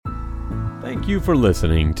Thank you for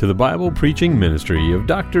listening to the Bible preaching ministry of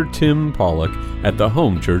Dr. Tim Pollock at the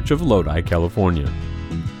Home Church of Lodi, California.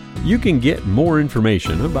 You can get more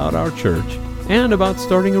information about our church and about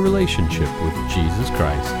starting a relationship with Jesus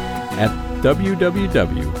Christ at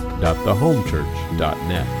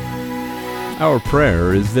www.thehomechurch.net. Our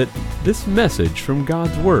prayer is that this message from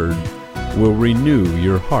God's Word will renew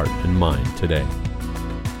your heart and mind today.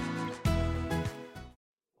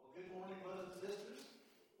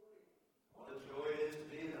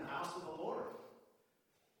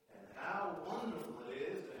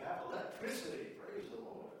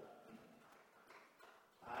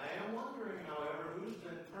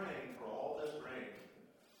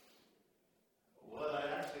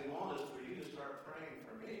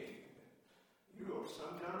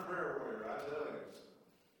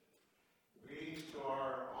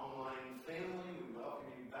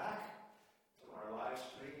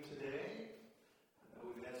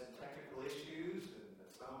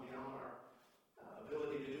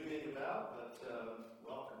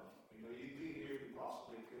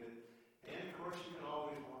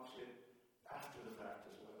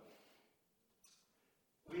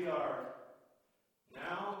 We are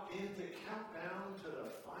now in the countdown to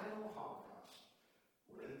the final Holocaust.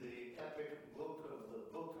 We're in the epic book of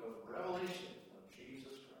Revelation of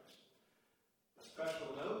Jesus Christ. A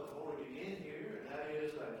special note before we begin here, and that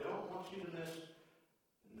is I don't want you to miss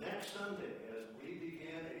next Sunday as we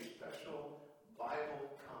begin a special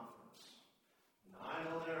Bible conference. Now, I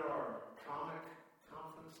know there are comic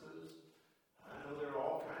conferences. I know there are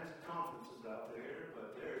all kinds of conferences out there,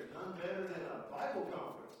 but there is none better than a Bible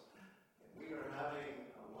conference. We are having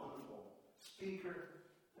a wonderful speaker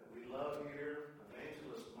that we love here,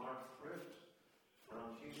 Evangelist Mark Thrift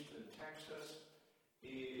from Houston, Texas.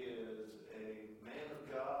 He is a man of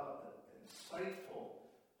God, an insightful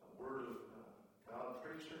Word of God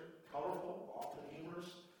preacher, colorful, often humorous,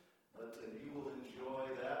 but you will enjoy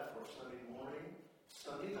that for Sunday morning,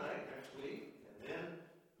 Sunday night next week, and then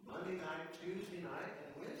Monday night, Tuesday night, and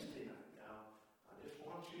Wednesday night. Now, I just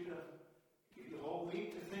want you to give you a whole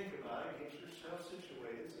week to think about it, get yourself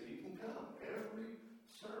situated so you can come every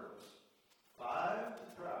service, 5 to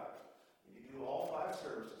 5. You do all 5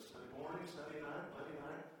 services, Sunday morning, Sunday night, Monday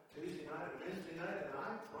night, Tuesday night, and Wednesday night, and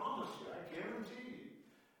I promise you, I guarantee you,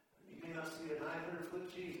 you may not see a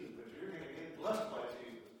 900-foot Jesus, but you're going to get blessed by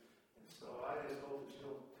Jesus. And so I just hope that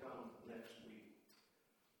you'll come next week.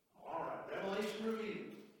 All right, Revelation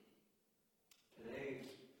Review. Today's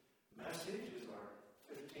message is our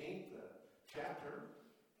 15th chapter,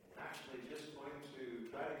 and actually just going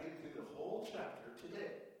to try to get through the whole chapter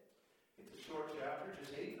today. It's a short chapter,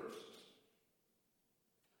 just 8 verses.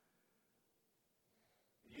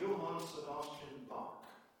 Johann Sebastian Bach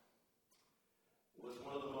was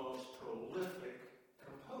one of the most prolific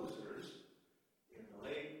composers in the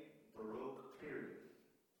late Baroque period.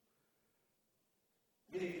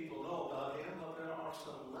 Many people know about him, but there are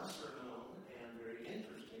some lesser known and very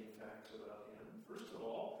interesting facts about him. First of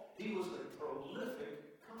all, he was a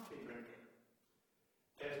prolific coffee drinker,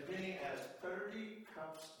 as many as 30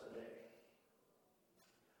 cups a day.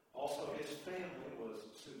 Also, his family was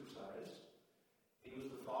supersized. He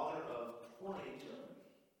was the father of 20 children.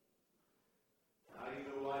 Now you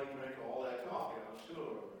know why he drank all that coffee, I'm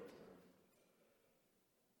sure.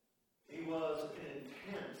 He was an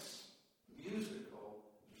intense musical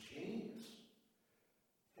genius.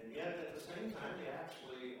 And yet, at the same time, he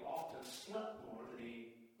actually often slept more than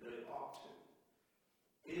he really ought to.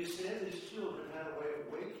 It is said his children had a way of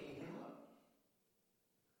waking him up.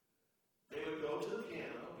 They would go to the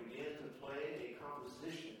piano, begin to play a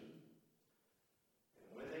composition, and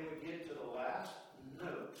when they would get to the last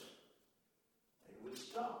note, they would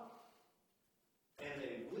stop. And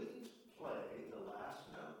they wouldn't play the last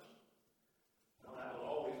note. Now, that would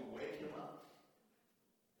always wake him up,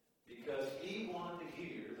 because he wanted to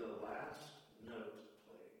hear the last note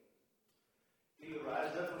played. He would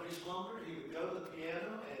rise up from his slumber, he would go to the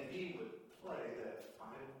piano, and he would play that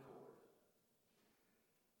final chord.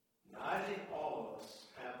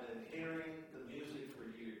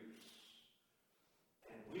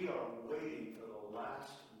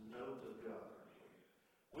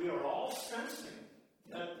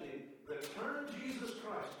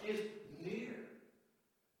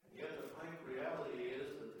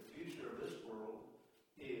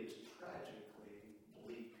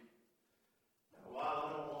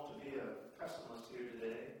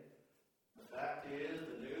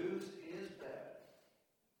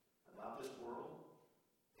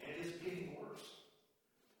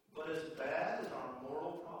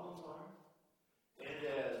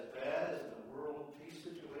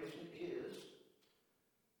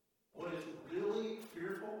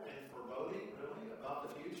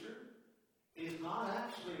 not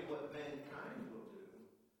actually what mankind will do,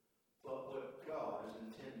 but what God is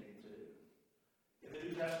intending to do. In the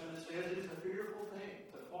New Testament it says it is a fearful thing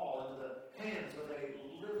to fall into the hands of a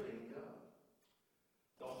living God.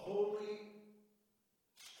 The holy,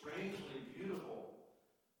 strangely beautiful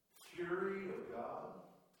fury of God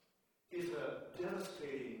is a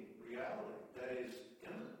devastating reality that is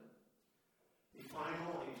imminent. The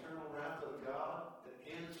final and eternal wrath of God that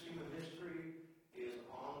ends human history is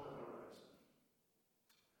on the horizon.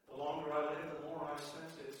 The longer I live, the more I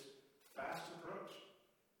sense its fast approach.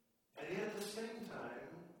 And yet at the same time,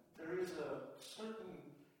 there is a certain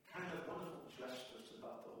kind of wonderful justice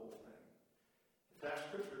about the whole thing. In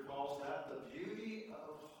fact, Scripture calls that the beauty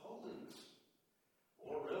of holiness.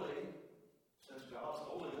 Or really, since God's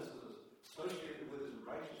holiness is associated with his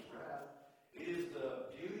righteous wrath, it is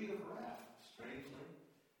the beauty of wrath, strangely.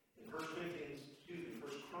 In 1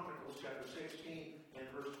 Chronicles chapter 16 and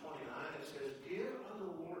verse 29, it says, "Give unto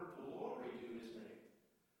the Lord glory to his name.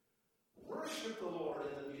 Worship the Lord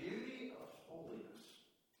in the beauty of holiness."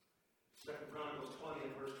 2 Chronicles 20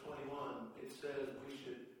 and verse 21, it says we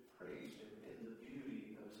should praise him in the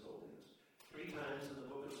beauty of his holiness. 3 times in the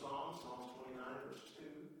book of Psalms, Psalms 29 verse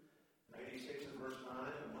 2, 86 and verse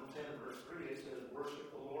 9, and 110 and verse 3, it says,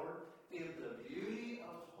 "Worship the Lord in the beauty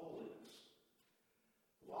of holiness."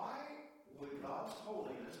 Why would God's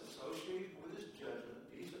holiness associated with his judgment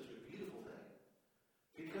be such a beautiful thing?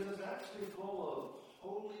 Because it's actually full of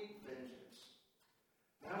holy vengeance.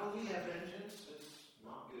 Now, when we have vengeance, it's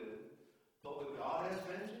not good. But when God has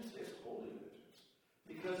vengeance, it's holy vengeance.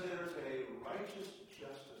 Because there's a righteous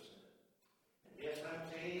justice in it. And yet,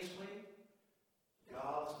 simultaneously,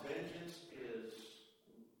 God's vengeance is,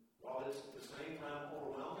 while it's at the same time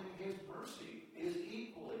overwhelming, his mercy is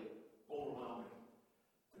equally overwhelming.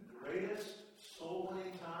 The greatest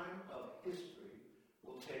soul-winning time of history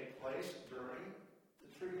will take place during the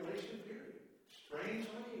tribulation period.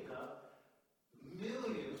 Strangely enough,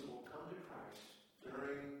 millions will come to Christ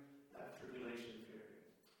during that tribulation period.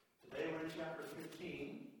 Today we're in chapter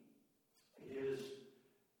 15. It is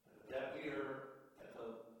that we are at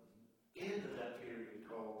the end of that period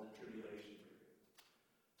called the tribulation period.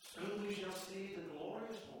 Soon we shall see the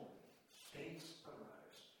glorious morning. Saints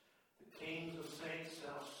arise. The kings of saints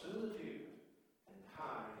shall soon appear, and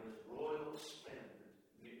high his royal standard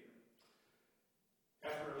near.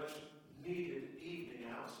 After a much needed evening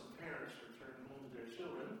out, some parents returned home to their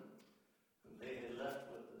children, whom they had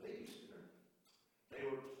left with the babysitter. They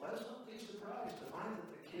were pleasantly surprised to find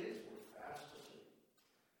that the kids were fast asleep.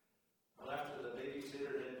 Well, after the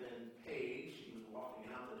babysitter had been paid, she was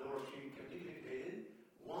walking out the door. She communicated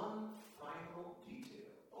one final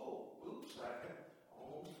detail. "Oh, oops, I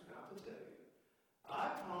almost forgot to tell you.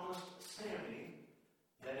 I promised Sammy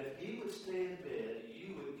that if he would stay in bed,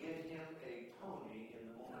 you would get him a pony in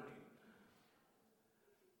the morning."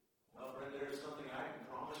 Well, friend, there's something I can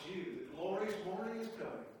promise you. The glorious morning is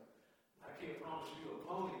coming. I can't promise you a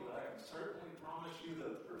pony, but I can certainly promise you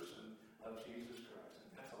the person of Jesus Christ.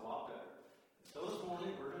 And that's a lot better. So this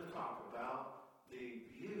morning we're going to talk about the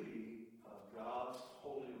beauty of God's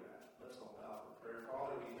holy wrath. Let's all bow for prayer.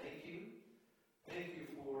 Father, we thank you. Thank you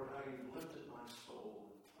for how you've lifted my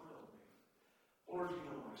soul and thrilled me. Lord, you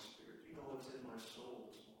know my spirit. You know what's in my soul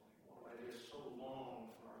this morning. Lord, I just so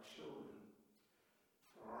long for our children,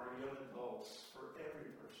 for our young adults, for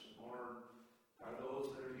every person. Lord, are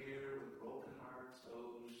those that are here with broken hearts,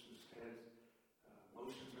 those whose heads,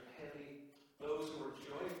 emotions are heavy, those who are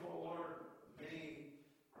joyful, Lord. Many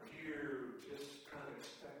are here just kind of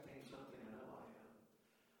expecting something. I know I am.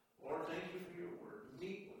 Lord, thank you for your word.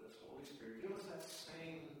 Meet with us, Holy Spirit. Give us that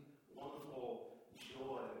same wonderful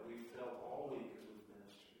joy that we felt all week as we've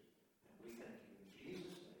ministered. And we thank you in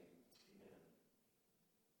Jesus' name. Amen.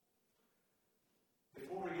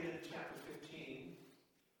 Before we get into chapter 15,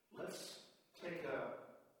 let's take a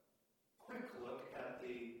quick look at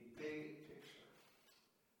the big picture.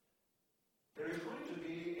 There is going to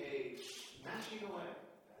be a snatching away,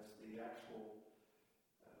 as the actual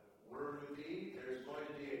word would be. There is going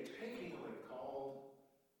to be a taking away, called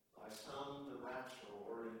by some the rapture,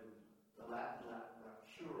 or in the Latin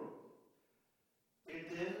rapturo. It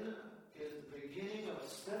then is the beginning of a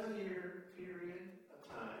 7-year period of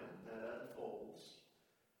time that unfolds.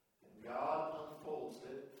 And God unfolds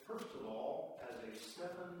it, first of all, as a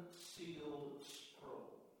 7-sealed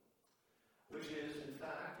scroll, which is, in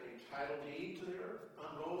fact, a title deed to the earth,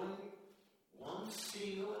 unrolling one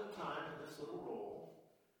seal at a time in this little roll,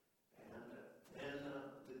 and then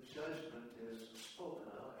the judgment is spoken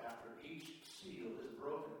of after each seal is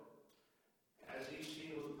broken. As each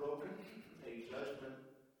seal is broken, a judgment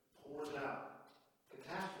pours out.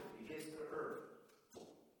 Catastrophe hits the earth.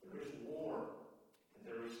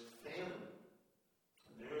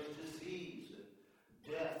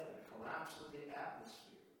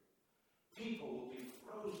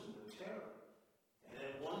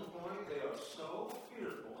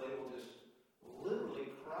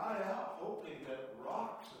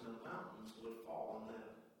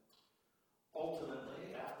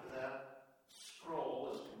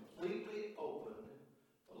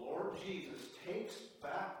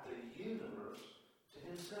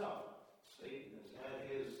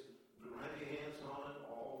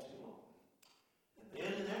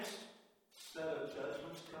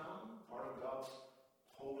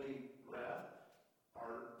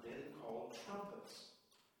 are then called trumpets.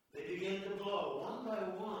 They begin to blow one by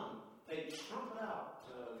one. They trumpet out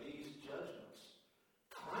these judgments.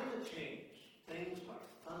 Climate change, things like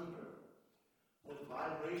thunder, with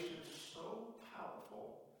vibrations so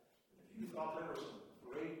powerful. If you thought there were some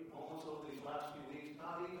great moments over these last few weeks,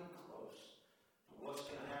 not even close to what's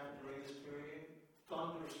going to happen during this period.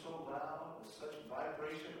 Thunder so loud, with such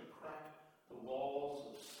vibration and crack the walls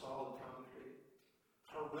of solid concrete.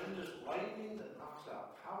 Horrendous lightning that knocks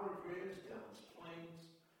out power grids down its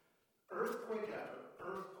plains. Earthquake after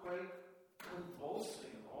earthquake,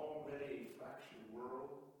 convulsing an already fractured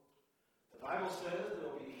world. The Bible says there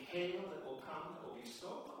will be hail that will come that will be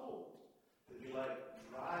so cold, it will be like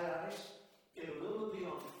dry ice. It will be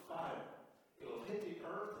on fire. It will hit the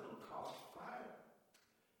earth and it will cause fire.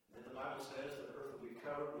 And the Bible says the earth will be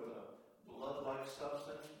covered with a blood-like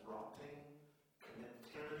substance, rotting,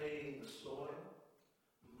 contaminating the soil.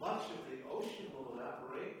 Much of the ocean will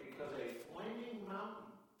evaporate because a flaming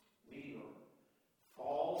mountain meteor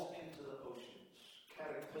falls into the oceans.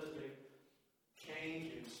 Cataclysmic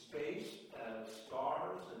change in space as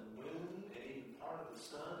stars and moon and even part of the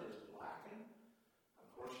sun is blackened. Of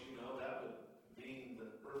course, you know that would mean the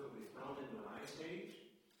earth would be thrown into an ice age.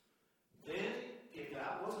 Then, if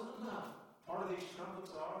that wasn't enough, part of these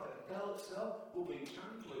trumpets are that hell itself will be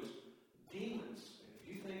turned loose. Demons, if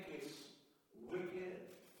you think it's wicked,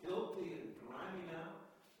 filthy, and grimy now,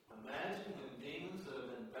 imagine when demons that have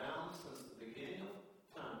been bound since the beginning of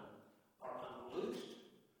time are unloosed.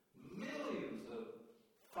 Millions of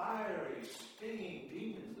fiery, stinging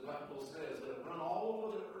demons, the Bible says, that run all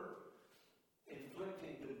over the earth,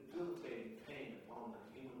 inflicting debilitating pain upon the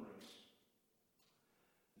human race.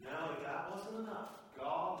 Now, if that wasn't enough,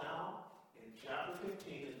 God now, in chapter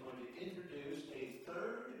 15, is going to introduce a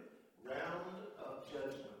third round of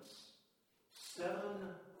judgments. 7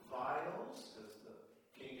 vials, as the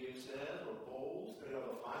King James says, or bowls. They are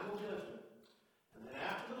the final judgment. And then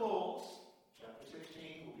after the bowls, chapter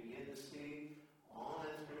 16, we'll begin to see on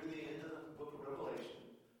and through the end of the book of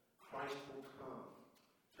Revelation, Christ will come.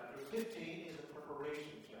 Chapter 15 is a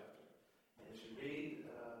preparation chapter. And as you read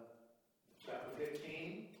chapter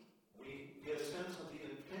 15, we get a sense of the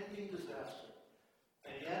impending disaster.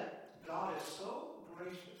 And yet, God is so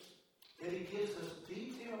gracious that He gives us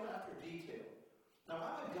detail after detail. Now,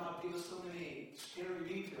 why would God give us so many scary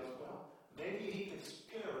details? Well, maybe He can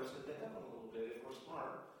scare us into heaven a little bit if we're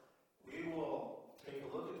smart. We will take a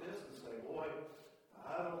look at this and say, boy,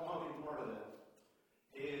 I don't want to be part of that.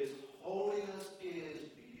 His holiness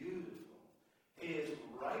is beautiful. His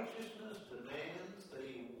righteousness demands that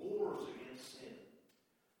He wars against sin.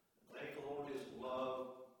 Thank the Lord, His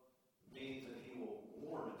love means that He will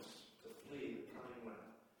warn us to flee the coming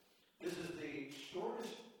wrath. This is the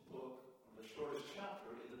shortest book, or the shortest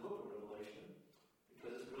chapter in the book of Revelation,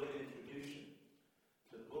 because it's really an introduction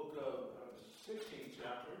to the book of the 16th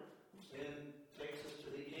chapter, which then takes us to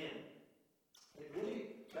the end. It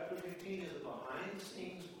really, chapter 15 is a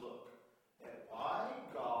behind-the-scenes look at why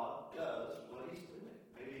God does what He's doing.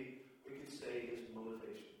 Maybe we could say His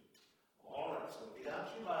motivation. All right, so get out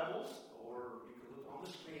your Bibles, or you can look on the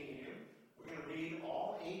screen here. We're going to read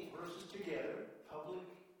all 8 verses together, public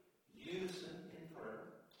unison in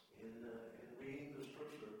prayer, in reading the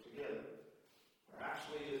Scripture together. There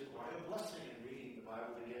actually is quite a blessing in reading the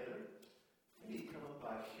Bible together. Faith cometh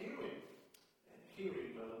by hearing, and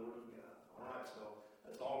hearing by the Word of God. All right, so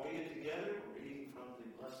let's all read it together. We're reading from the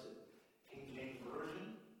blessed King James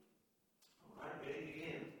Version. All right, ready to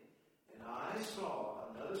begin. And I saw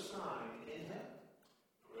another sign in heaven,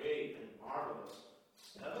 great and marvelous,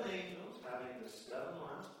 7 angels having the 7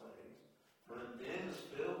 last plagues, for in them is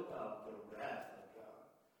filled up the wrath of God.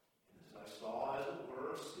 And as I saw, as it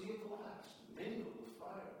were, a sea of glass mingled with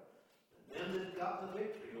fire, and them that got the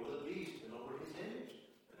victory over the beast and over his image,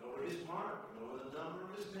 and over his mark, and over the number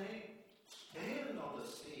of his name, stand on the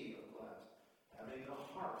sea of glass, having the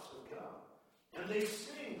harps of God. And they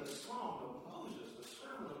sing the song of Moses, the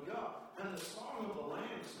servant of God, and the song of the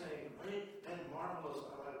Lamb, saying, great and marvelous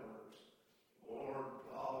are thy works, Lord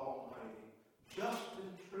God Almighty. Just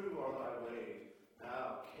and true are thy ways,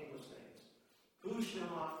 thou King of saints. Who shall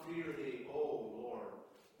not fear thee, O Lord,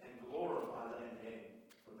 and glorify thy name?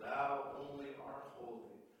 For thou only art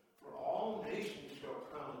holy. For all nations shall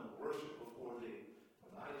come and worship before thee, for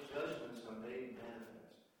thy judgments are made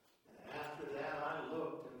manifest. And after that I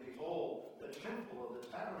looked, and behold, the temple of the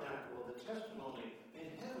tabernacle of the testimony in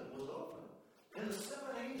heaven was open. And the 7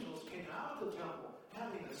 angels came out of the temple,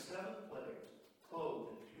 having the 7 plagues,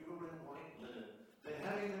 clothed in pure and white linen, and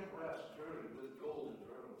having their breasts girded with golden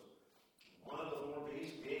girdles. One of the 4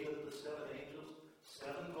 beasts gave unto the 7 angels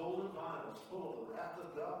 7 golden vials full of the wrath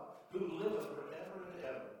who liveth forever and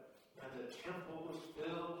ever. And the temple was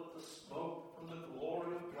filled with the smoke from the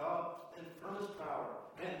glory of God and from his power.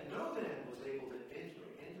 And no man was able to enter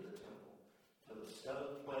into the temple till the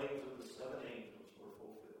 7 plagues of the 7 angels were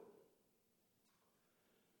fulfilled.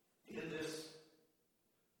 In this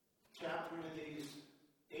chapter, in these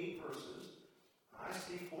 8 verses, I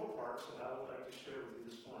see 4 parts that I would like to share with you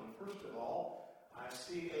this morning. First of all, I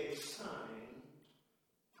see a sign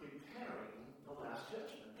preparing the last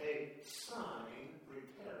judgment. A sign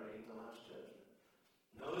preparing the last judgment.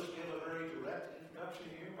 Notice we have a very direct introduction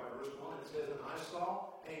here. By verse 1 it says, and I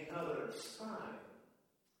saw another sign.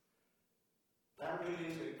 That really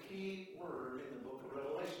is a key word in the book of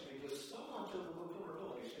Revelation, because so much of the book of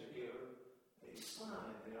Revelation here a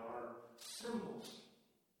sign. They are symbols.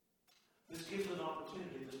 This gives an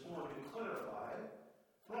opportunity this morning to clarify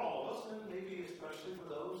for all of us, and maybe especially for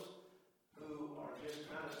those who are just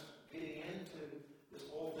kind of getting into this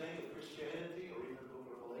whole thing of Christianity or even the book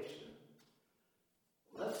of Revelation.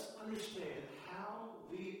 Let's understand how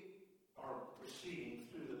we are proceeding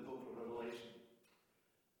through the book of Revelation.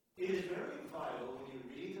 It is very vital when you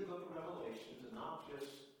read the book of Revelation to not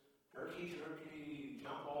just herky-jerky,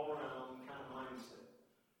 jump all around kind of mindset.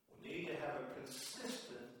 We need to have a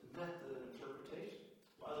consistent method of interpretation.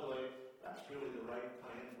 By the way, that's really the right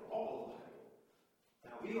plan for all of the Bible.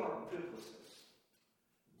 Now, we are biblicists.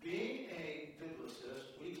 Being a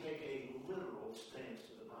biblicist, we take a literal stance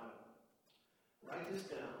to the Bible. Write this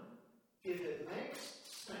down. If it makes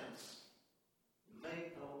sense,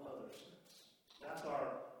 make no other sense. That's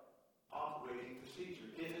our operating procedure.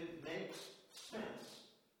 If it makes sense,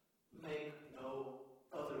 make no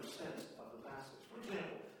other sense of the passage. For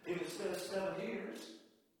example, if it says 7 years,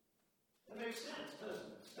 it makes sense, doesn't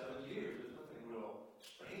it? 7 years, there's nothing real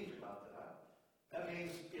strange about that. That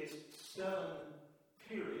means it's 7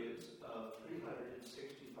 periods of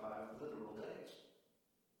 365 literal days.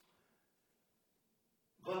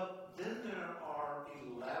 But then there are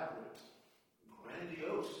elaborate,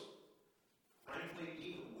 grandiose, frankly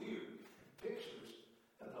even weird pictures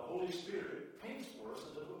that the Holy Spirit paints for us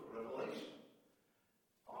in the book of Revelation.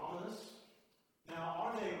 Ominous. Now,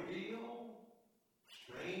 are they real,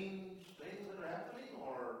 strange things that are happening,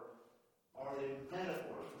 or are they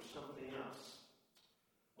metaphors for something else?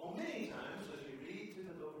 Well, many times as you read through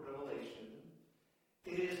the book of Revelation,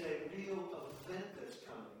 it is a real event that's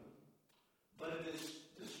coming, but it is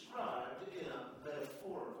described in a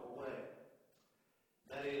metaphorical way.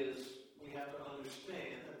 That is, we have to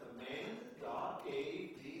understand that the man that God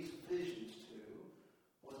gave these visions to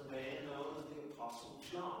was a man known as the Apostle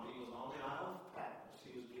John. He was on the Isle of Patmos.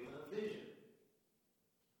 He was given a vision.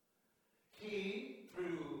 He,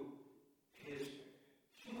 through his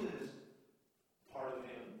humanist part of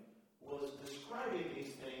him, was describing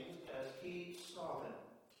these things as he saw them.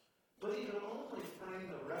 But he could only frame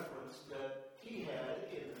the reference that he had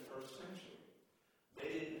in the first century. They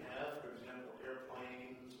didn't have, for example,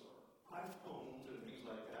 airplanes or iPhones and things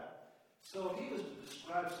like that. So if he was to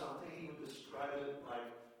describe something, he would describe it like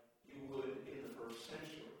you would in the first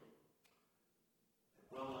century.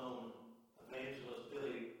 Well-known evangelist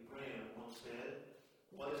Billy Graham once said,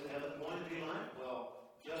 what is heaven going to be like?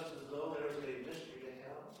 Well, just as though there's a mystery to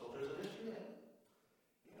hell, so there's a mystery to heaven.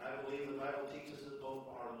 And I believe the Bible teaches that both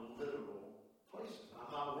are literal places.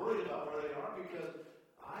 I'm not worried about where they are because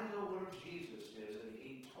I know where Jesus is, and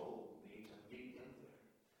he told me to meet him there.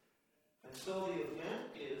 And so the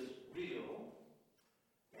event is real,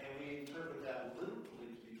 and we interpret that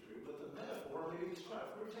literally to be true, but the metaphor may be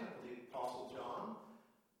described. For example, the Apostle John,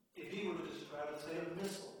 if he were to describe, let's say, a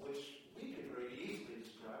missile, which we could very easily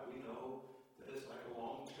describe, we know that it's like a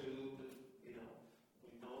long tube, and,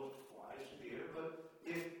 we know it flies through the air, but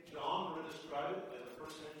if John were to describe it as a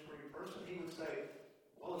first century person, he would say,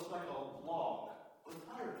 well, it's like a log with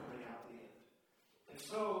fire coming out the end. And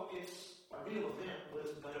so it's a real event, but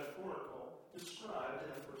it's metaphorical, described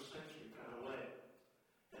in a first century kind of way.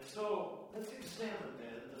 And so let's examine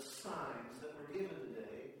then the signs that were given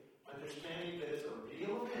today, understanding that it's a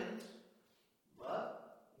real event,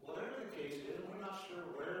 but whatever the case is, and we're not sure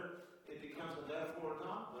where it becomes a metaphor or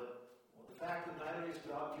not, but the fact of the matter is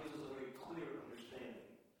God gives us a very clear understanding.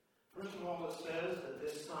 First of all, it says that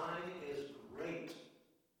this sign is great.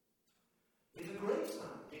 It's a great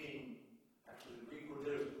sign, meaning, actually the Greek word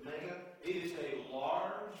there is mega. It is a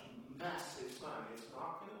large, massive sign. It's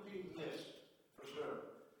not going to be missed, for sure.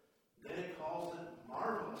 Then it calls it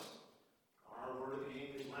marvelous. Our word of the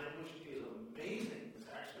English language is amazing. It's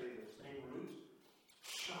actually the same roots.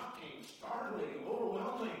 Shocking, startling,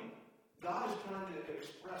 overwhelming. God is trying to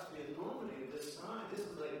express the enormity of this sign. This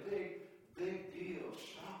is a big, big deal.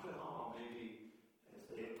 Shock and awe, maybe, as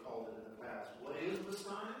they have called it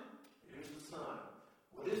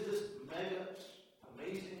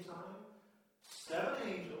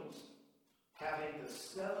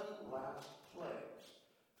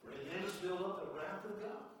of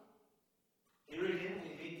God. Here again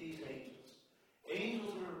we meet these angels.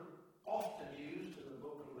 Angels are often used in the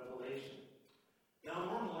book of Revelation. Now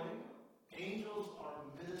normally, angels are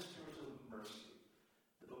ministers of mercy.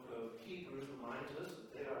 The book of Hebrews reminds us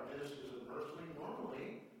that they are ministers of mercy.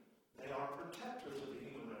 Normally, they are protectors of the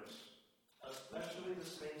human race, especially the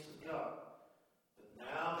saints of God. But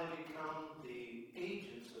now they become the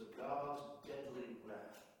agents of God's deadly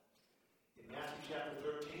wrath. In Matthew chapter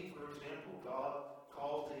 13, for example, God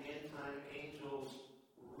called the end-time angels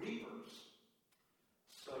reapers.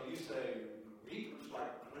 So you say, reapers, like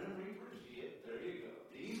grim reapers? Yeah, there you go.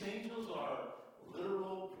 These angels are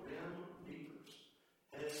literal grim reapers.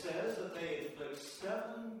 And it says that they inflict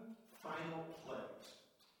 7 final plagues.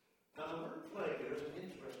 Now the word plague there is an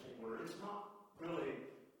interesting word. It's not really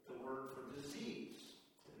the word for disease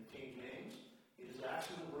in the King James. It is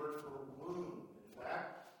actually the word for wound. In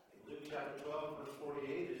fact, Luke chapter 12, verse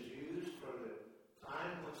 48 is used for the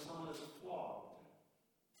time when someone is flogged.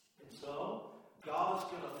 And so, God is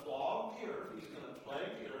going to flog the earth. He's going to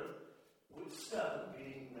plague the earth with 7,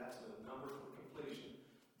 meaning that's a number for completion.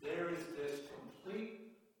 There is this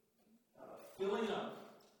complete filling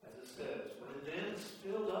up, as it says, when it then is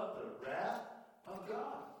filled up the wrath of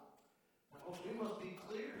God. Now, folks, we must be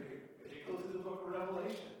clear here as you go through the book of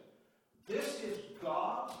Revelation. This is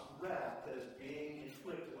God's wrath that is being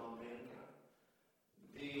inflicted on mankind.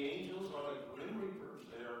 The angels are the grim reapers.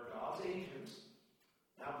 They are God's agents.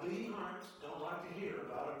 Now, bleeding hearts don't like to hear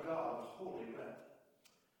about a God of holy wrath.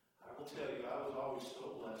 I will tell you, I was always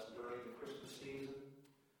so blessed during the Christmas season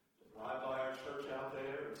to ride by our church out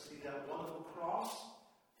there and see that wonderful cross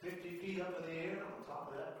 50 feet up in the air on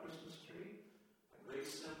top of that Christmas tree, a great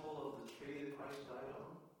symbol of the tree that Christ died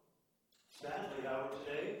on. Sadly, however,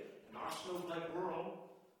 today, in our snowflake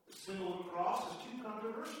world, the symbol of the cross is too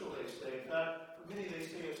controversial, they say. In fact, for many, they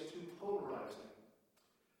say it's too polarizing.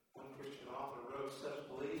 One Christian author wrote, such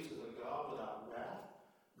beliefs in a God without wrath,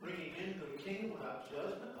 bringing into the kingdom without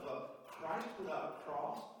judgment, of a Christ without a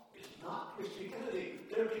cross, is not Christianity.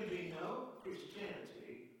 There can be no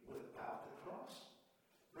Christianity without the cross.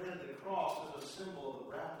 Friend, the cross is a symbol of the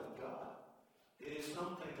wrath of God. It is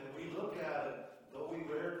something that we look at it, though we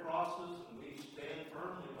wear crosses and we stand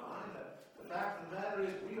firmly behind it. The fact of the matter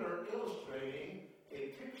is we are illustrating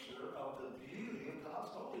a picture of the beauty of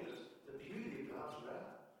God's holiness, the beauty of God's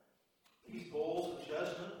wrath. These bowls of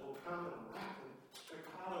judgment will come in rapid,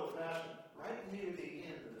 staccato fashion right near the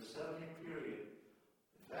end of the 7-year period.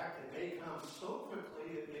 In fact, it may come so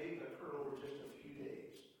quickly it may occur over just a few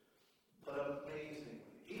days. But amazingly,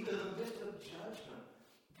 even in the midst of judgment,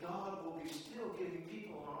 God will be still giving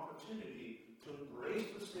people an opportunity to embrace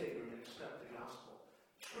the Savior and accept the gospel.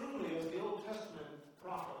 Truly, as the Old Testament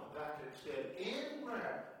prophet Habakkuk said, in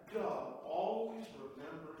wrath, God always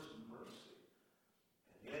remembers mercy.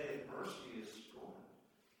 And yet, if mercy is scorned,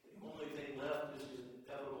 the only thing left is his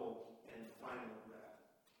inevitable and final wrath.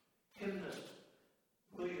 Hymnist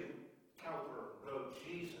William Cowper wrote,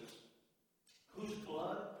 Jesus, whose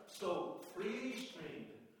blood so freely streamed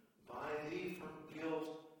by thee from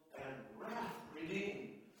guilt and wrath redeemed,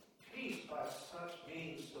 peace by such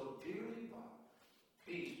means so dearly bought,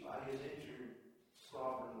 peace by his injured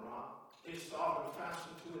sovereign wrought, his sovereign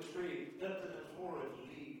fastened to a tree, let them in horrid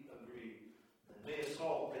league agree, and they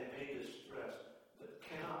assault, they may distress, but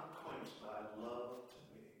cannot quench thy love to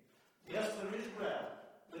me. Yes, there is wrath,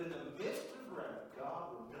 but in the midst of wrath,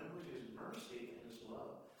 God remembers his mercy and his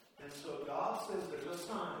love. And so God says there's a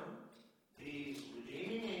sign. These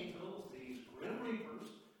redeeming angels, these grim reapers,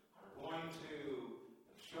 are going to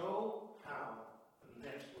show how the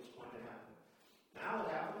next what's going to happen. Now what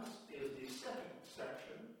happens is the second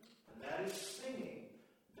section, and that is singing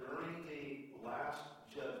during the last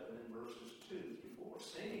judgment in verses 2 through 4.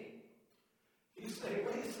 Singing. You say,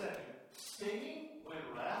 wait a second, singing when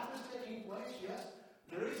wrath is taking place? Yes,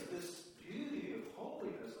 there is this beauty of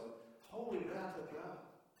holiness, of holy wrath of God.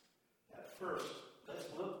 At first, let's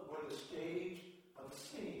look where the stage of the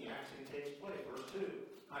singing actually takes place. Verse 2.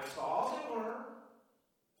 I saw, as it were,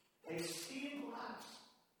 a sea of glass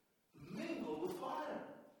mingled with fire.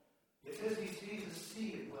 It says he sees a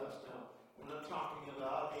sea of glass. Now, we're not talking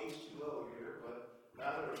about H2O here, but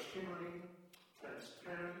rather a shimmering,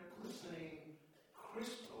 transparent, glistening,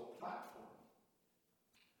 crystal platform.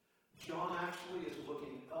 John actually is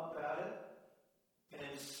looking up at it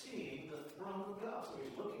and seeing the throne of God. So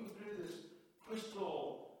he's looking through this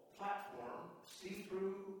crystal platform,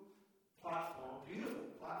 see-through platform,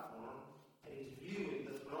 beautiful platform, and he's viewing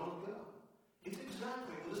the throne of God. It's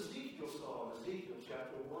exactly what Ezekiel saw in Ezekiel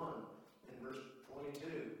chapter 1 and verse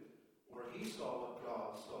 22, where he saw what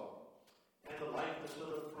God saw. And the likeness of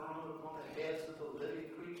the firmament upon the heads of the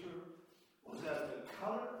the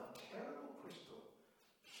color of terrible crystal,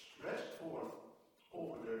 stretched forth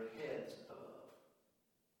over their heads above.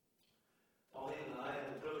 Pauline and I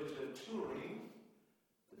had the privilege of touring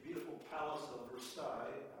the beautiful Palace of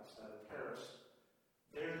Versailles outside of Paris.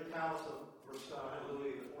 There in the Palace of Versailles,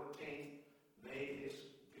 Louis XIV made his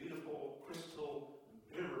beautiful crystal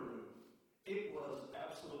mirror room. It was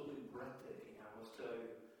absolutely breathtaking, I must tell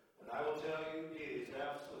you. But I will tell you, it is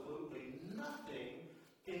absolutely nothing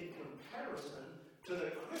in comparison to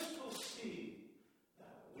the crystal sea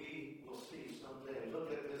that we will see someday.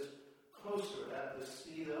 Look at this closer at the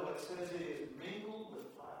sea, though. It says it is mingled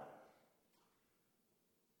with fire.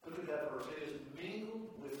 Look at that verse. It is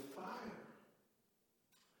mingled with fire.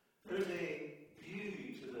 There's a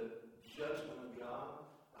beauty to the judgment of God.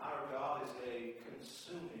 Our God is a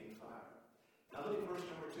consuming fire. Now look at verse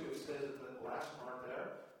number 2. It says in the last part there,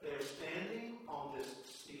 they are standing on this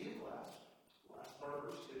sea of glass, last part of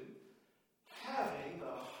verse 2, having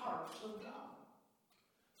the harps of God.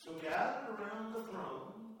 So gathered around the throne,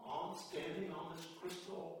 standing on this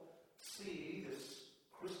crystal sea, this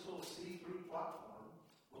crystal see-through platform,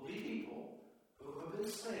 will be people who have been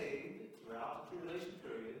saved throughout the tribulation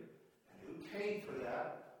period and who paid for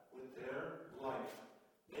that with their life.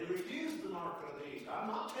 They refused the mark of the beast. I'm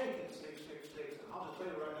not taking 666, and I'll just tell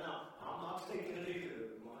you right now, I'm not taking it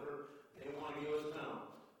either. Whether they want to give us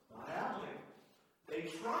now, it's not happening. They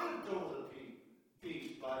triumphed over the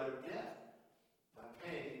beast by their death, by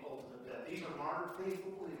paying the ultimate death. These are martyred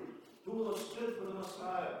faithful believers who will have stood for the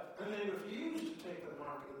Messiah, and they refused to take the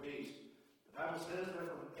mark of the beast. The Bible says they're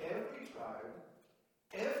from every tribe,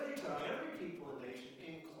 every tongue, every people and nation,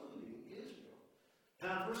 including Israel.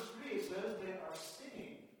 Now in verse 3 it says they are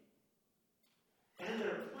singing, and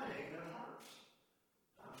they're playing their harps.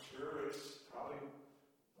 I'm sure it's probably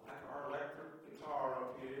like our electric guitar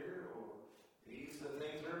up here, or these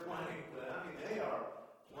things they're playing, but I mean they are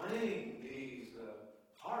playing these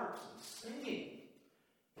harps and singing.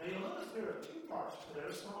 Now you'll notice there are two parts to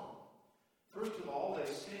their song. First of all, they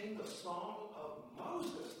sing the song of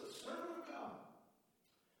Moses, the servant of God.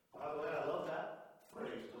 By the way, I love that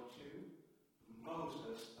phrase, don't you?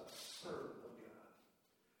 Moses, a servant of God.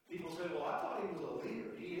 People say, well, I thought he was a leader.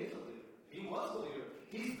 He is a leader. He was a leader.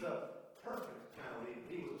 He's the perfect kind of leader.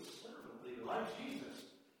 He was a servant leader. Like Jesus,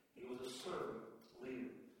 he was a servant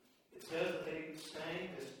leader. It says that they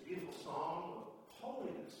sang this beautiful song of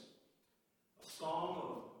holiness, a song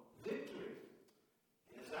of victory.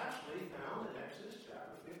 And it's actually found in Exodus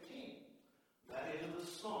chapter 15. That is the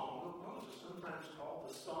Song of Moses, sometimes called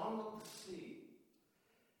the Song of the Sea.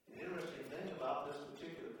 An interesting thing about this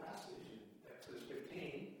particular passage in Exodus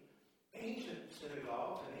 15, ancient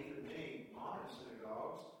synagogues and even many modern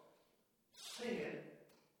synagogues sing it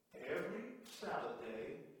every Sabbath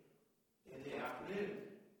day in the afternoon.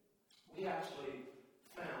 We actually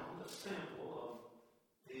found a sample of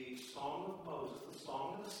the Song of Moses, the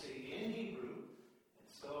Song of the Sea, in Hebrew. And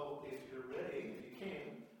so, if you're ready, if you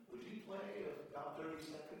can, would you play about 30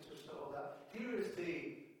 seconds or so of that? Here is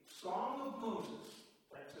the Song of Moses,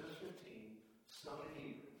 Exodus 15, sung in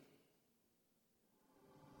Hebrew.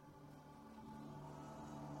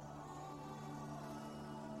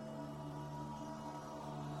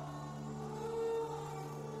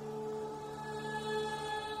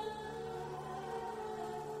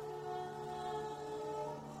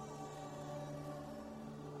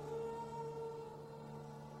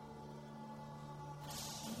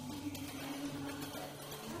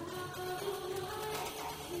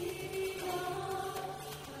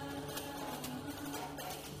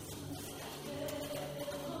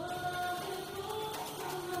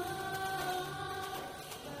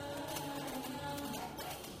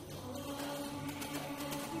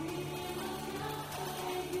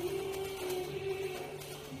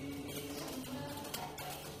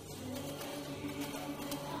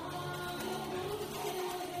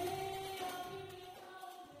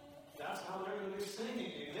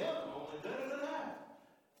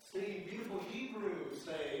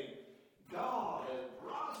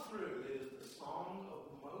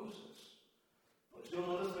 You'll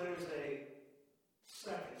notice there's a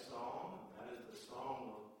second song, and that is the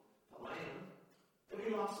song of the Lamb. There'll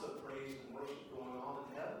be lots of praise and worship going on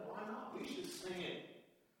in heaven. Why not? We should sing it.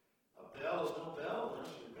 A bell is no bell unless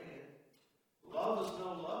you ring it. Love is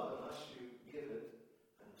no love unless you give it.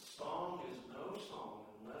 And a song is no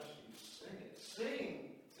song unless you sing it.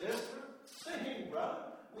 Sing, sister. Sing,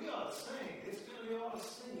 brother. We ought to sing. It's going to be a lot of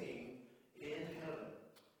singing in heaven.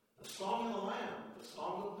 The song of the Lamb, the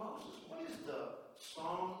song of Moses. What is the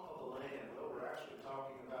Song of the Lamb? Well, we're actually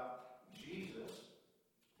talking about Jesus,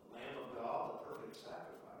 the Lamb of God, the perfect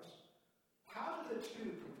sacrifice. How do the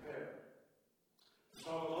two compare?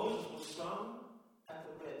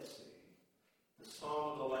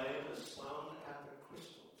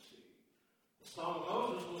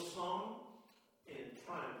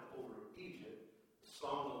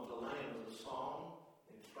 Song of the Lamb is a song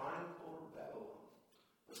in triumph over Babylon.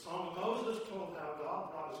 The Song of Moses told how God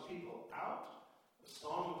brought his people out. The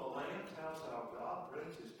Song of the Lamb tells how God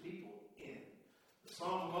brings his people in. The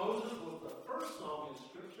Song of Moses was the first song in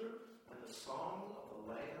Scripture, and the Song of the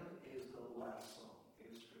Lamb is the last song in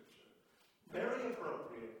Scripture. Very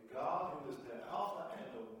appropriate. God, who is the Alpha and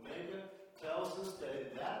Omega, tells us that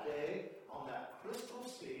in that day, on that crystal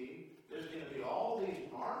sea, there's going to be all these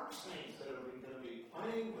marked saints that are going to be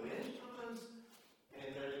playing with instruments,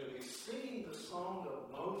 and they're going to be singing the song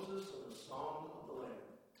of Moses and the song of the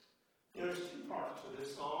Lamb. There's two parts to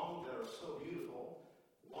this song that are so beautiful,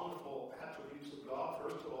 wonderful attributes of God.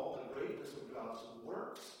 First of all, the greatness of God's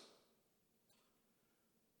works.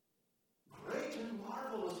 Great and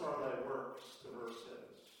marvelous are thy works, the verse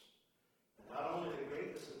says. And not only the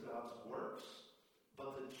greatness of God's works,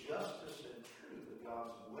 but the justice and truth of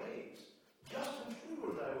God's ways. Just and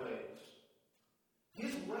true are thy ways.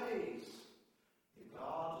 His ways. If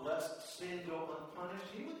God lets sin go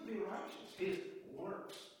unpunished, he wouldn't be righteous. His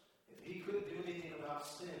works. If he couldn't do anything about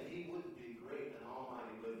sin, he wouldn't be great and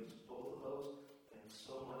almighty. But he's both of those and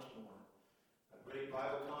so much more. A great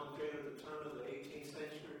Bible commentator at the turn of the 18th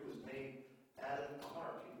century was named Adam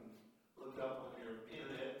Clark. You can look up on your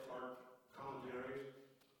internet, Clark commentaries.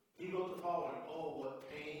 He wrote the following: "Oh, what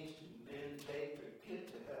pains do men take to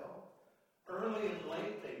get to hell. Early and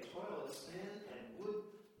late they toil at sin, and would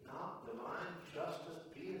not divine justice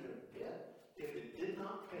be in their debt if it did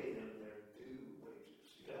not pay them their due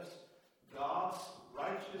wages." Yes, God's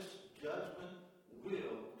righteous judgment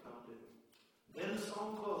will come due. Then the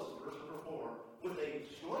song closes, verse number 4, with a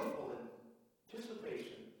joyful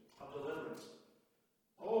anticipation of deliverance.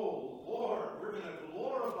 Oh Lord, we're going to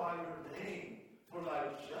glorify your name, for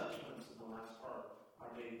thy judgments in the last part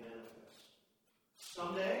are made manifest.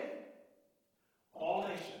 Someday, all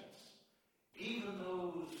nations, even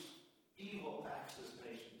those evil Axis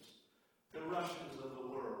nations, the Russians of the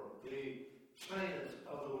world, the Chinas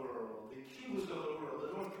of the world, the Cubas of the world,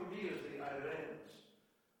 the North Koreas, the Irans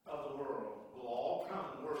of the world, will all come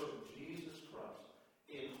and worship Jesus Christ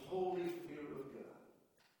in holy fear of God.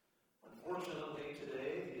 Unfortunately,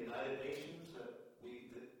 today, the United Nations that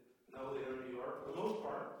we know there in New York, for the most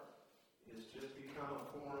part, has just become a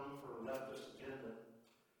forum for a leftist agenda.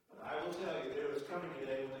 But I will tell you, there is coming a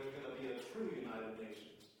day when there's going to be a true United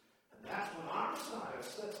Nations. And that's when our Messiah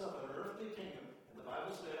sets up an earthly kingdom. And the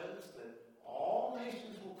Bible says that all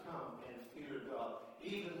nations will come and fear God.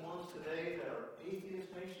 Even ones today that are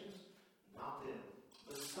atheist nations, not them.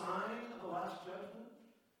 The sign of the last judgment,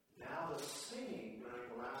 now the singing during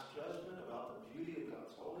the last judgment about the beauty of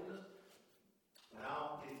God's holiness.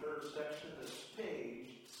 Now the third section, the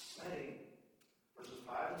stage setting, verses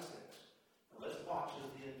 5 and 6. Now let's watch as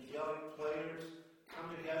the angelic players come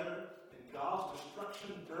together in God's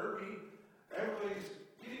destruction derby. Everybody's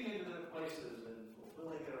getting into their places and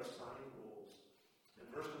fulfilling their assigned roles. In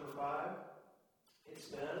verse number 5, it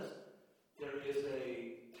says, there is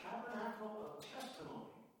a tabernacle of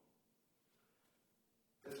testimony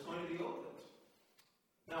that's going to be opened.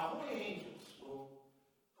 Now, holy angels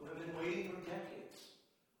who have been waiting for decades,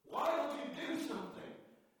 why don't you do something?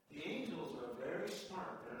 The angels are very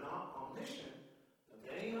smart. They're not omniscient, but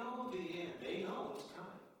they know the end. They know what's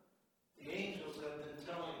coming. The angels have been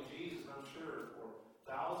telling Jesus, I'm sure, for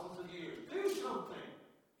thousands of years, do something.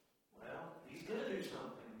 Well, he's going to do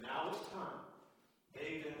something. Now it's time.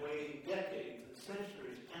 They've been waiting decades and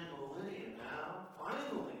centuries and millennia. Now,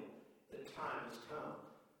 finally, the time has come.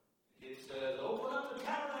 It says, open up the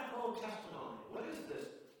tabernacle of testimony. What is this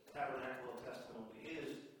tabernacle of testimony? It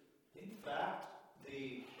is, in fact,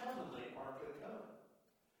 the heavenly Ark of the Covenant.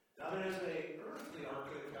 Now, there is an earthly Ark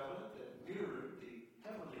of the Covenant that mirrored the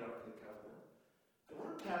heavenly Ark of the Covenant. The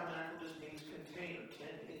word tabernacle just means container,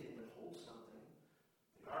 tent, anything that holds something.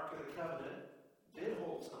 The Ark of the Covenant did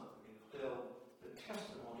hold something. It held the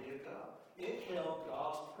testimony of God. It held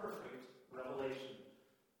God's perfect revelation,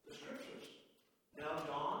 the Scriptures. Now,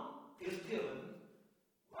 John is given,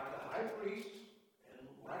 like a high priest, and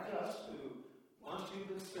like us, who, once you've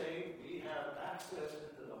been saved, we have access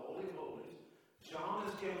into the Holy of Holies. John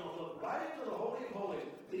is given a look right into the Holy of Holies,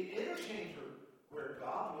 the inner chamber where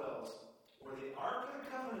God dwells, where the Ark of the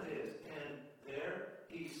Covenant is, and there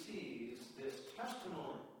he sees this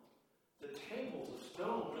testimony. The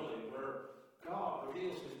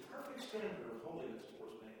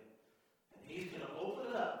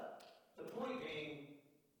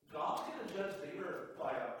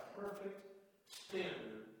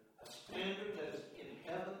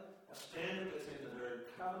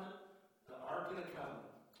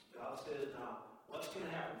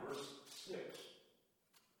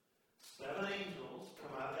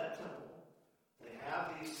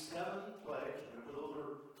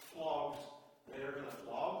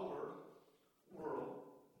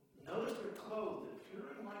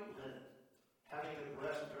having their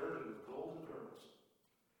breasts girded with golden girdles.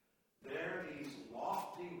 There, these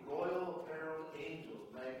lofty, royal appareled angels,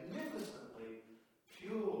 magnificently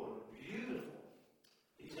pure and beautiful.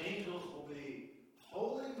 These angels will be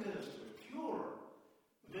holy ministers, pure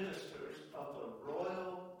ministers of the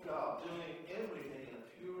royal God, doing everything in a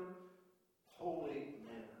pure, holy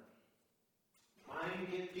manner. Trying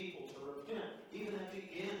to get people to repent, even at the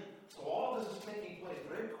end. So all this is taking place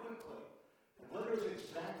very quickly. And whether it's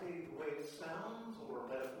exactly the way it sounds or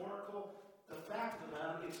metaphorical, the fact of the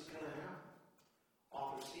matter is it's going to happen.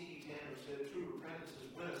 Author C.E. Tanner said, true repentance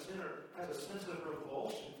is when a sinner has a sense of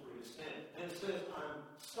revulsion for his sin. And it says, I'm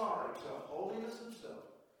sorry to holiness himself,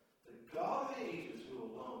 the God of the ages who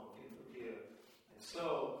alone can forgive. And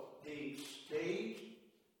so the stage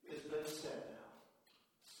has been set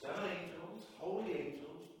now. 7 angels, holy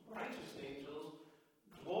angels, righteous angels,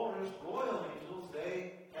 glorious, royal angels,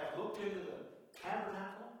 they have looked into the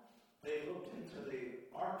tabernacle. They looked into the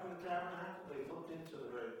Ark of the Tabernacle. They looked into the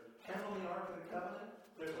very heavenly Ark of the Covenant.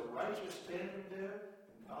 There's a righteous standard there,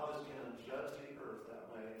 and God is going to judge the earth that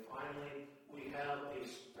way. And finally, we have a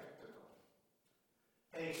spectacle.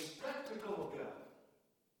 A spectacle of God,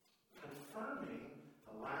 confirming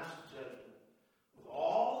the last judgment. With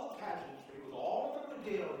all the pageantry, with all the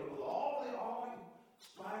regalia, with all the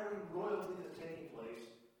awe-inspiring royalty that's taking place,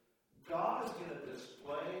 God is going to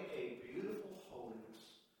display a beautiful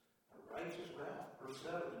holiness, a righteous wrath. Verse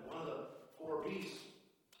 7, one of the 4 beasts.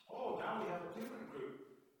 Oh, now we have a different group.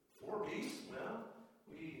 4 beasts? Well,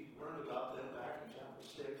 we learned about them back in chapter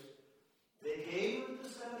 6. They gave to the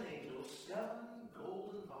 7 angels 7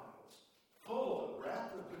 golden vials, full of the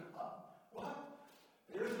wrath of God. What?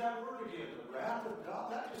 There's that word again, the wrath of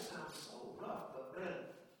God. That just sounds so rough. But friend,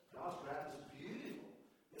 God's wrath is beautiful.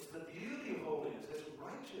 It's the beauty of holiness. It's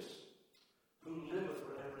righteous, who liveth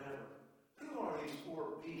forever and ever. Who are these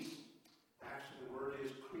 4 beasts? Actually, the word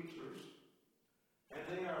is creatures. And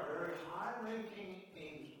they are very high-ranking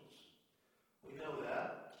angels. We know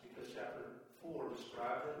that because chapter 4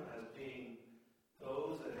 describes them as being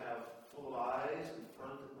those that have full eyes in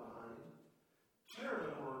front and behind.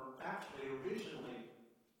 Cherubim were actually originally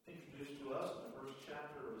introduced to us in the first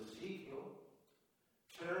chapter of Ezekiel.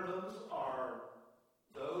 Cherubims are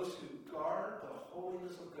those who guard the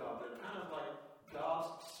holiness of God. They're kind of like God's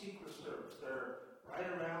secret service. They're right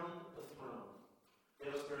around the throne. They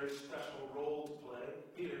have a very special role to play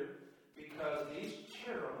here because these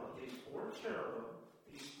cherubim, these 4 cherubim,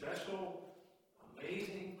 these special,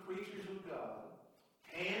 amazing creatures of God,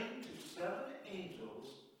 hand to 7 angels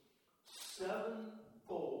 7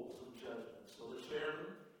 bowls of judgment. So the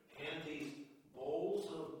cherubim hand these bowls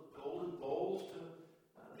of golden bowls to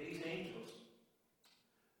these angels.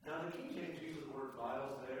 Now the King James uses the word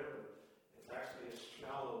vials there, but it's actually a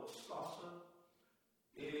shallow saucer.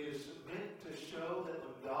 It is meant to show that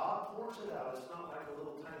when God pours it out, it's not like a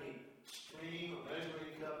little tiny stream, a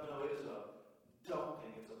measuring cup. No, it is a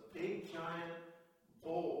dumping. It's a big, giant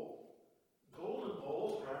bowl. Golden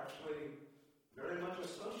bowls are actually very much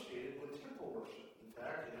associated with temple worship. In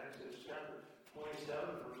fact, in Exodus chapter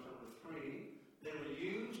 27, verse number 3, they were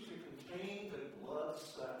used to contain the blood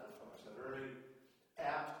sacrifice, a very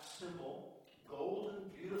apt symbol, golden,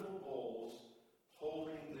 beautiful bowls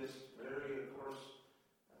holding this very, of course,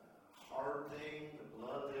 hard thing, the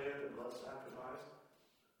blood there, the blood sacrifice.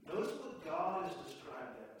 Notice what God is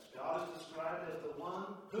described as. God is described as the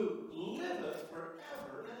one who liveth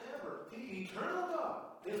forever and ever. The eternal God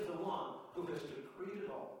is the one who has decreed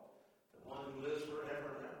it all. The one who lives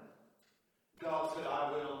forever and ever. God said,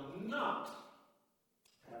 I will not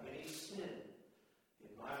have any sin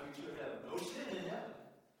in my future heaven. No sin in heaven.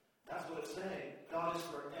 That's what it's saying. God is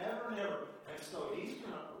forever and ever. And so He's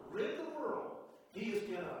going to rid the world. He is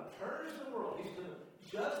going to purge the world. He's going to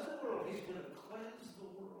judge the world. He's going to cleanse the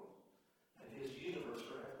world and His universe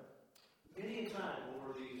forever. Many a time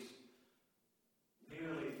over these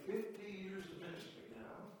nearly 50 years of ministry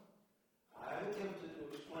now, I've attempted to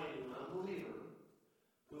explain to an unbeliever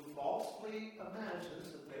who falsely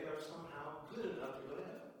imagines that they are somehow good enough to go to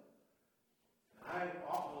heaven. And I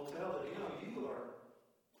often will tell them, you are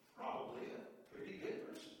probably a pretty good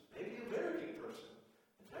person, maybe a very good person.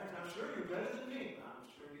 In fact, I'm sure you're better than me. I'm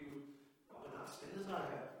sure you probably not sin as I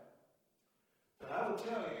have. But I will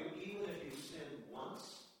tell you, even if you sin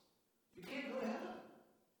once, you can't go to heaven.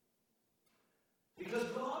 Because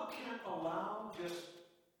God can't allow just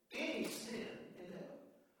any sin in heaven.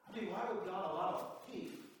 I mean, why would God allow a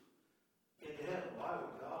thief into heaven? Why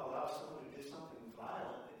would God allow someone who did something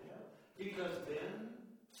violent into heaven? Because then,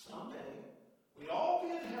 someday, we'd all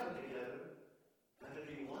be in heaven together, and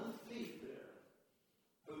there'd be one thief there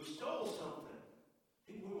who stole something.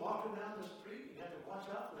 He was walking down the street,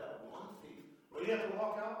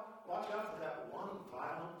 watch out for that one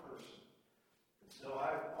violent person. And so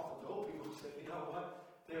I've often told people, say, you know what?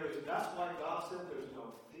 That's why God said there's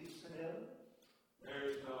no thieves in heaven.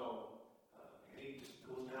 There's no, he just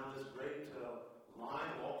goes down this great line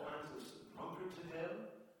of all kinds of drunkards in heaven.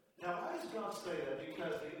 Now, why does God say that?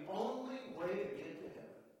 Because the only way to get to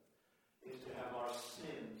heaven is to have our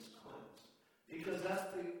sins cleansed. Because that's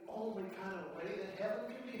the only kind of way that heaven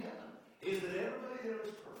can be heaven, is that everybody there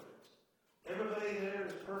is perfect. Everybody there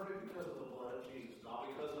is perfect because of the blood of Jesus, not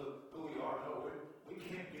because of who we are. No, we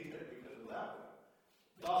can't be there because of that way.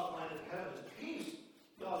 God's plan of heaven is peace.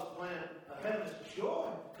 God's plan of heaven is joy.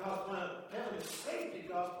 God's plan of heaven is safety.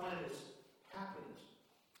 God's plan is happiness.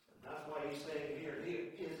 And that's why he's saying here,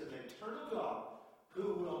 he is an eternal God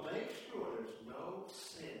who will make sure there's no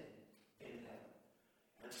sin in heaven.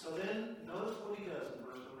 And so then, notice what he does in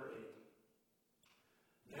verse number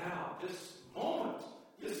 8. Now, this moment,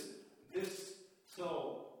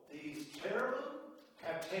 so these cherubim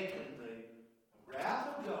have taken the wrath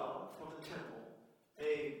of God from the temple.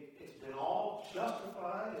 It's been all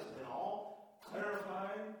justified, it's been all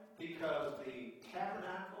clarified, because the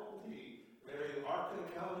tabernacle, the very Ark of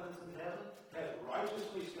the Covenants in heaven, has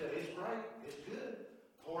righteously said, it's right, it's good,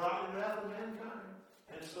 pour out your wrath on mankind.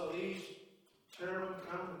 And so these cherubim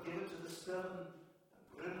come and give it to the 7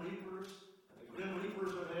 grim reapers, and the grim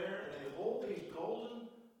reapers are there, and they hold these golden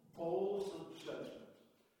bowls of judgment.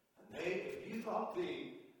 And if you thought the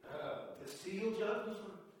seal judgments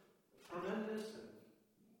were tremendous and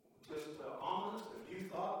just ominous, if you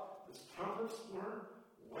thought the trumpets were,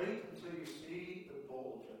 wait until you see the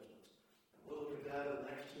bowl judgments. And we'll look at that in the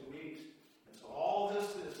next 2 weeks. And so all this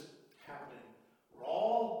is happening.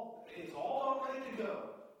 It's all ready to go.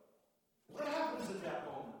 What happens at that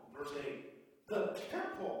moment? Verse 8. The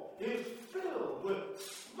temple is filled with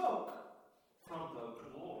smoke from the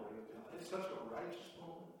glory of God. It's such a righteous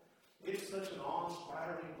moment. It's such an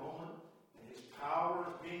awe-inspiring moment. And his power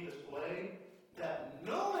is being displayed that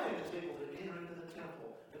no man is able to enter into the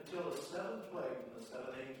temple until the 7th plague and the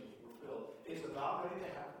 7 angels were filled. It's about ready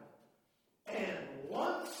to happen. And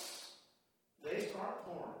once they start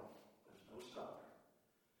pouring, there's no stopping.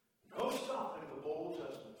 No stopping the bowl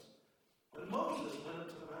judgments. When Moses went up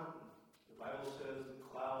to the mountain, the Bible says the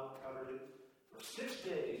cloud covered it for 6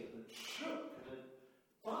 days, and it shook and it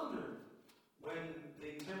thundered. When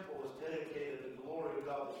the temple was dedicated, the glory of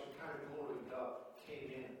God, the Shekinah glory of God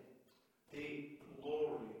came in. The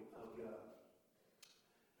glory of God.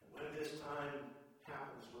 And when this time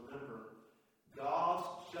happens, remember, God's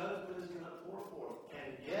judgment is going to pour forth.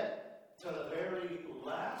 And yet, to the very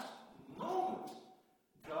last moment,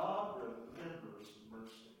 God remembers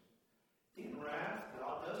mercy. In wrath,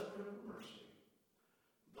 God does bring mercy.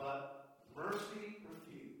 But mercy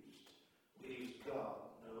refused leaves God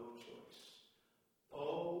no choice.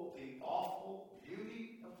 Oh, the awful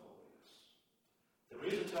beauty of holiness. There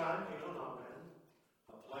is a time, we know not when,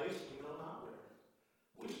 a place we know not where,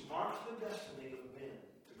 which marks the destiny of men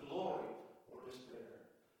to glory or despair.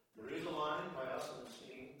 There is a line by us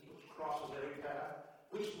unseen, which crosses every path,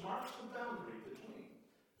 which marks the boundary between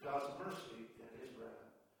God's mercy and his wrath.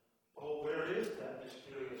 Oh, where is that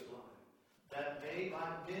mysterious line that may by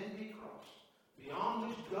men be crossed, beyond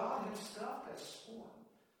which God himself has sworn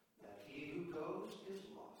that he who goes is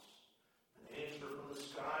lost? An answer from the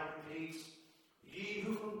sky repeats, ye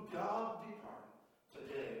who from God depart,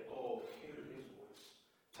 today, oh, hear his voice.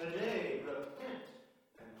 Today, repent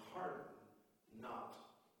and harden not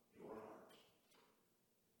your heart.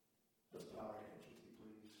 Let's bow our heads with you,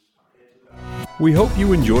 please. Our heads bowed. We hope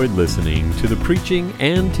you enjoyed listening to the preaching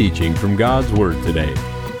and teaching from God's Word today.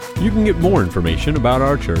 You can get more information about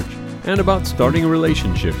our church and about starting a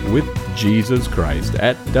relationship with Jesus Christ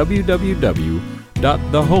at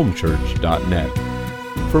www.thehomechurch.net.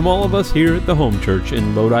 From all of us here at the Home Church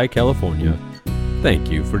in Lodi, California, thank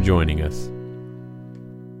you for joining us.